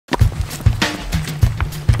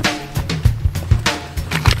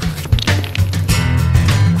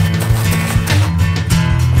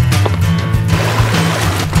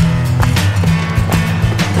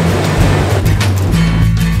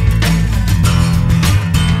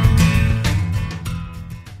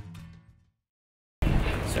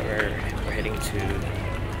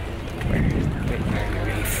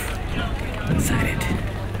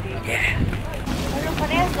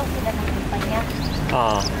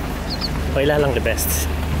Kaila lang the best.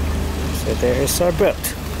 So there's our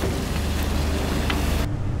boat.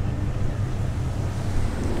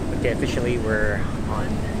 Okay, officially we're on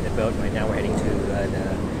the boat right now. We're heading to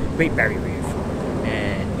the Great Barrier Reef.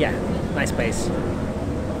 And yeah, nice place.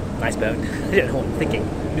 Nice boat. I don't know what I'm thinking.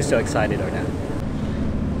 I'm just so excited right now.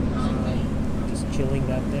 Just chilling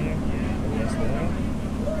out there. Yes, there.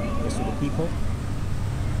 Just to the people.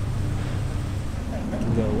 We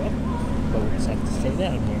can go up, but we just have to stay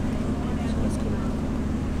down here. So that's cool.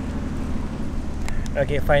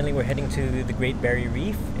 Okay, finally we're heading to the Great Barrier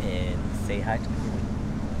Reef and say hi to everyone.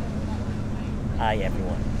 Hi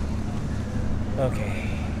everyone. Okay.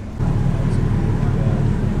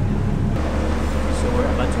 So we're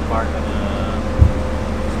about to embark on a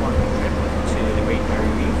snorkeling trip to the Great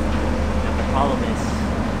Barrier Reef. Now the problem is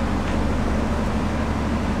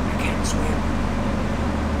I can't swim.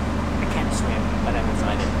 But I'm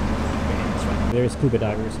excited. There's scuba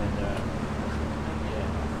divers and yeah.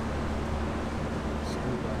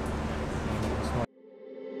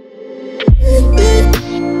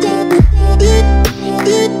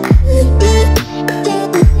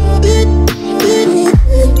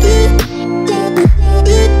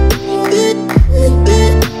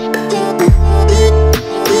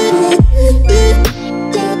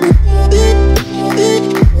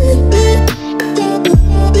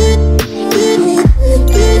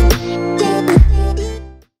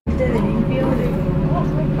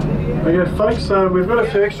 Okay folks, we've got a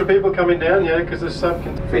few extra people coming down here because this sub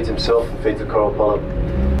feeds himself and feeds the coral polyp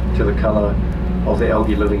to the colour of the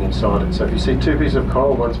algae living inside it. So if you see two pieces of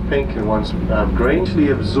coral, one's pink and one's green, actually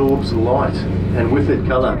absorbs light and with it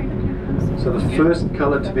colour. So the first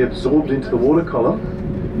colour to be absorbed into the water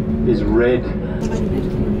column is red.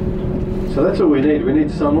 So that's what we need. We need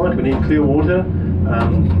sunlight, we need clear water.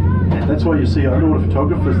 And that's why you see underwater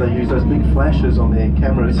photographers, they use those big flashes on their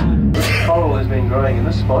cameras. Coral has been growing in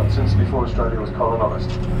this spot since before Australia was colonised.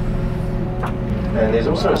 And there's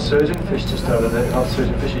also a surgeonfish just over there, not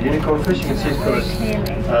surgeonfish, a unicorn fish. You can see it's got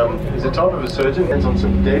there's a type of a surgeon, hands on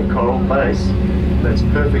some dead coral base. That's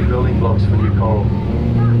perfect building blocks for new coral.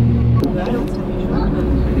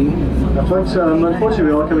 Now folks, unfortunately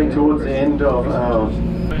we are coming towards the end of our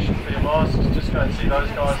mission for your masks. Just go and see those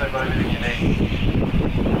guys, they've got everything you need.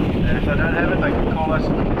 And if they don't have it, they can call us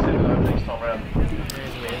and we can send it over next time round.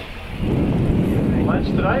 Lunch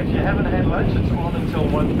today, if you haven't had lunch, it's on until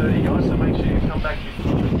 1:30 guys, so make sure you come back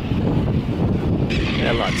before.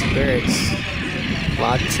 Yeah, lots of birds.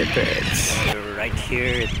 Lots of birds. We're right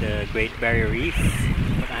here at the Great Barrier Reef.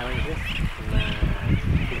 What island is it?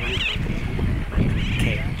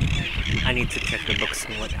 Okay. I need to check the books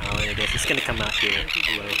on what island it is. It's gonna come out here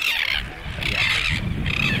below. But yeah.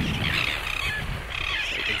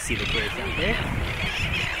 So you can see the birds out there.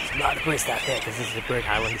 There's a lot of birds out there because this is a bird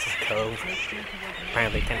island, this is a cove.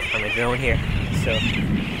 Apparently can't find a drone here. So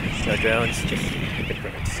no drones, just the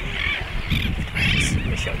birds. Let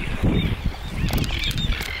me show you.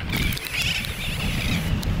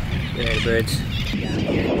 There are the birds. Yeah,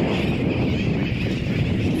 here.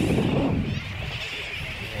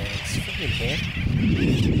 It's filming here.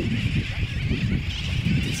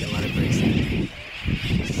 There's a lot of birds there.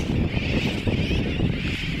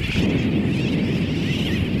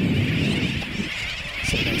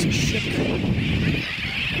 So that's a ship.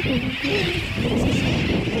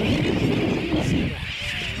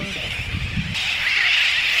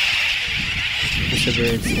 Bunch of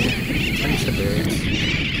birds here. Bunch of birds.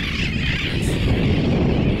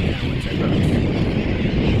 What's that road?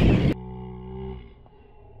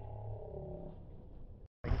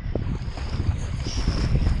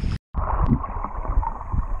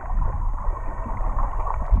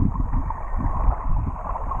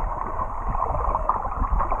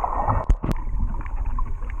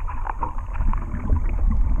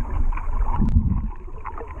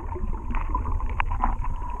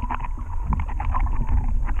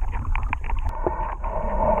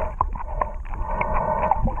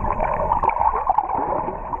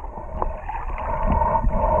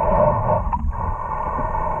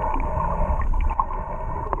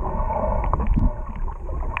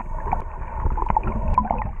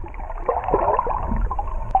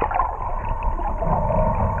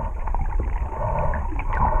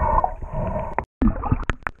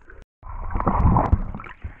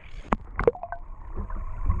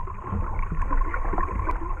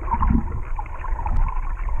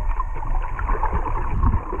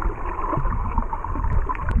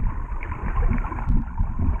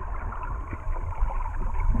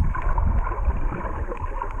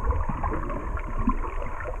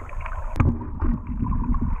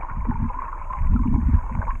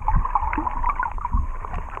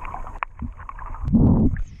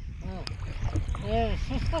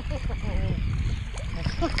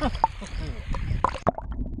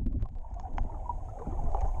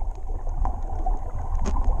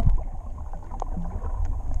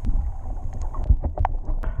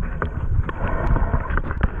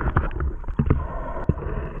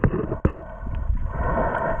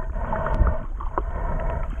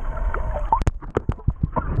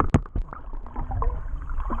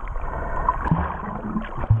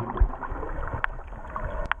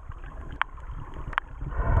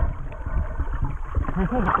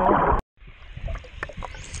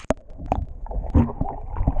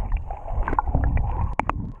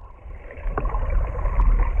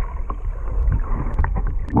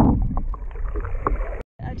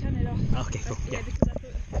 I turned it off. Okay, cool. Yeah, Yeah. because I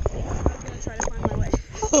thought I was going to try to find my way.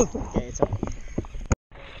 Okay, it's alright.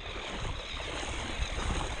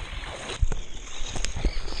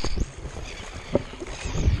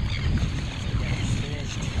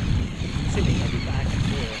 Sydney, I'll be back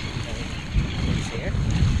for what's here.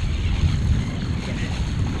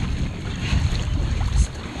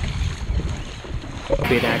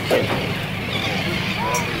 Bit active.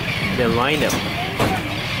 The lineup.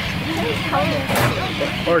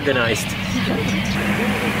 Organized.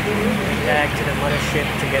 Back to the mothership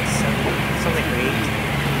to get something to eat.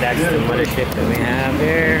 That's the mothership that we have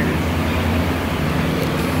here.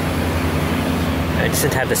 I just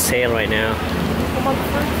didn't have the sail right now.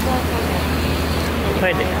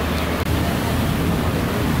 Right there.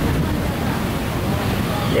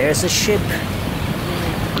 There's a ship.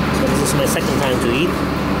 So this is my second time to eat.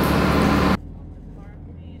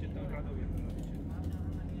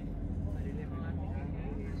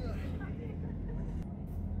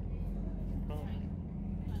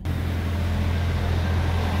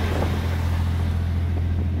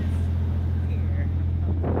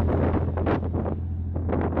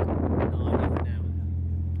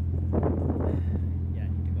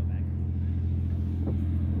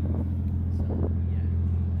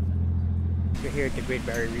 We're here at the Great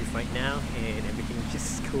Barrier Reef right now, and everything is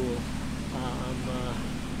just cool. I'm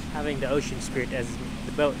having the Ocean Spirit as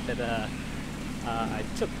the boat that I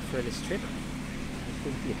took for this trip. I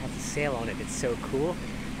think it has a sail on it. It's so cool.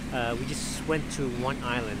 We just went to one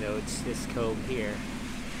island though. It's this cove here,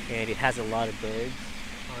 and it has a lot of birds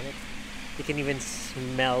on it. You can even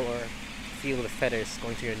smell or feel the feathers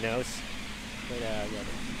going through your nose. But yeah, the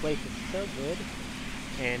place is so good.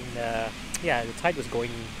 And yeah, the tide was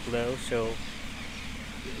going low, so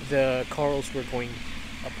the corals were going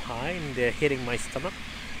up high and hitting my stomach.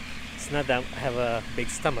 It's not that I have a big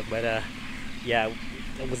stomach, but yeah,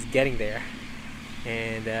 I was getting there.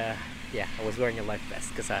 And yeah, I was wearing a life vest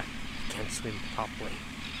because I can't swim properly.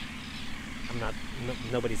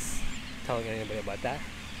 Nobody's telling anybody about that.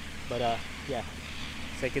 But yeah,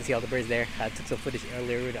 so you can see all the birds there. I took some footage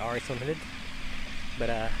earlier with the RX-100. But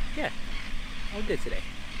yeah, all good today.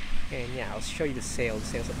 And yeah, I'll show you the sails. The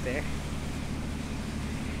sails up there.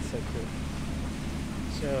 So cool.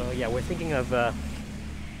 So yeah, we're thinking of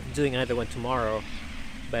doing another one tomorrow,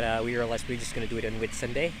 but we realized we're just gonna do it on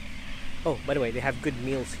Whitsunday. Oh, by the way, they have good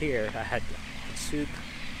meals here. I had soup,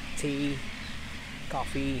 tea,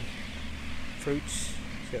 coffee, fruits,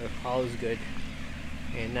 so all is good.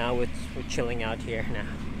 And now we're chilling out here now.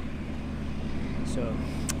 So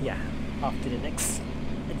yeah, off to the next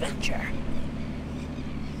adventure.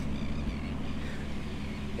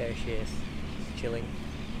 There she is, she's chilling.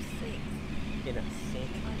 Sink. You're not sick?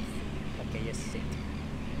 Okay, you're sick.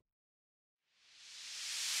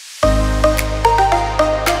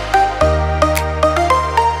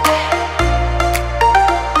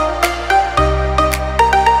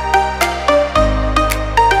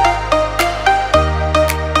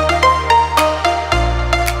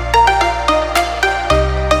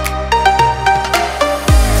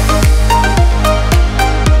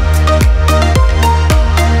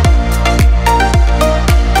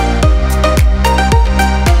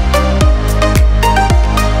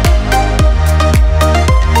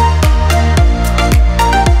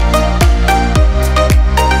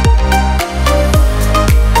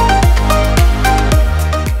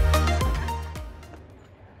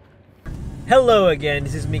 Hello again,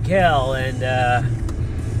 this is Mikel, and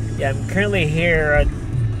yeah, I'm currently here at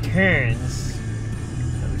Cairns.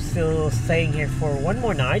 I'm still staying here for one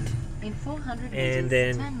more night. In 400 and meters,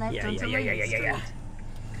 then turn left onto yeah.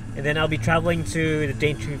 And then I'll be traveling to the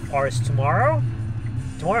Daintree Forest tomorrow.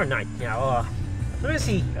 Tomorrow night. Yeah. Let me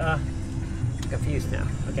see. Confused now.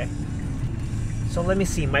 Okay. So let me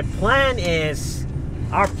see. Our plan is.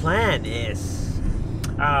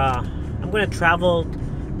 I'm gonna travel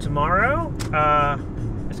tomorrow.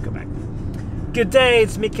 Let's go back. Good day.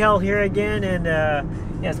 It's Mikel here again, and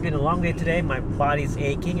Yeah, it's been a long day today. My body's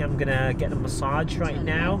aching. I'm gonna get a massage right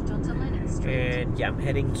now. And yeah, I'm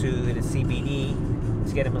heading to the CBD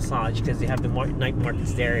to get a massage because they have the night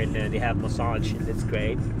markets there, and they have massage, and it's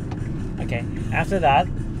great. Okay, after that,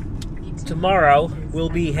 tomorrow we'll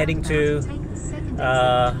be heading to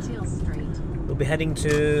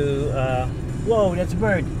whoa, that's a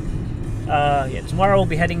bird. Yeah, tomorrow we'll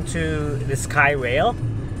be heading to the Sky Rail,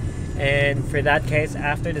 and for that case,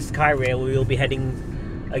 after the Sky Rail, we will be heading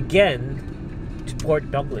again to Port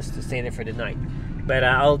Douglas to stay there for the night. But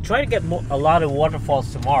I'll try to get a lot of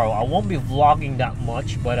waterfalls tomorrow. I won't be vlogging that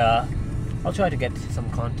much, but I'll try to get some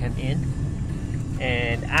content in.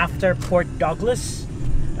 And after Port Douglas,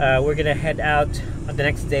 we're gonna head out on the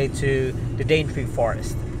next day to the Daintree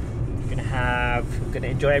Forest. We're gonna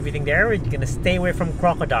enjoy everything there. We're gonna stay away from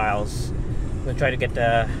crocodiles. We're gonna try to get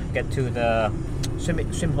to the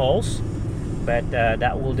swim holes, but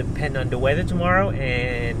that will depend on the weather tomorrow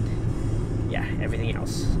and yeah, everything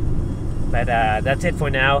else. But that's it for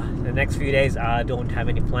now. The next few days I don't have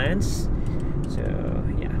any plans, so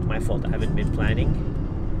yeah, my fault. I haven't been planning.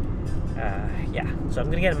 Yeah, so I'm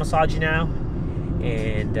gonna get a massage now,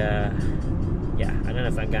 and yeah, I don't know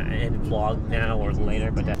if I'm gonna end the vlog now or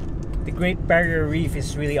later, but the Great Barrier Reef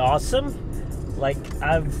is really awesome. Like,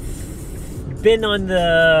 I've been on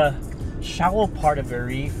the shallow part of the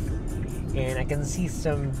reef, and I can see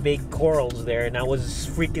some big corals there, and I was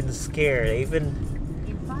freaking scared. I even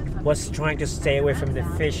was trying to stay away from the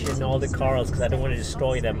fish and all the corals because I don't want to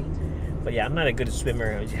destroy them. But yeah, I'm not a good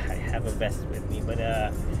swimmer. I have a vest with me, but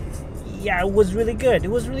yeah, it was really good.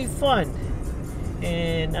 It was really fun,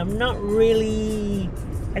 and I'm not really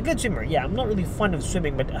a good swimmer. Yeah, I'm not really fond of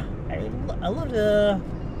swimming, but I love the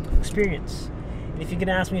experience. And if you're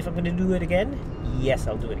gonna ask me if I'm gonna do it again, yes,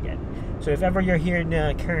 I'll do it again. So if ever you're here in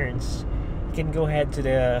Cairns, you can go ahead to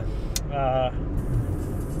the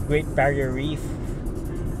Great Barrier Reef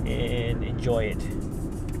and enjoy it.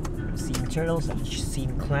 I've seen turtles, I've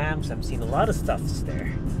seen clams, I've seen a lot of stuff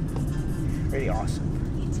there. Really awesome.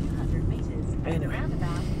 Anyway,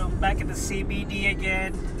 I'm back at the CBD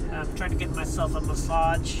again. I'm trying to get myself a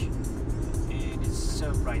massage, and it's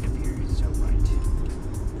so bright up here. It's so bright.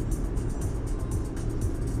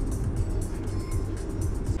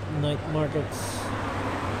 Night markets.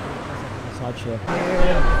 Massage here.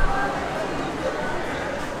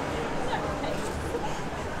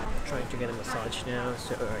 Trying to get a massage now,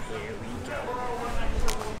 so here we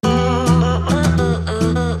go.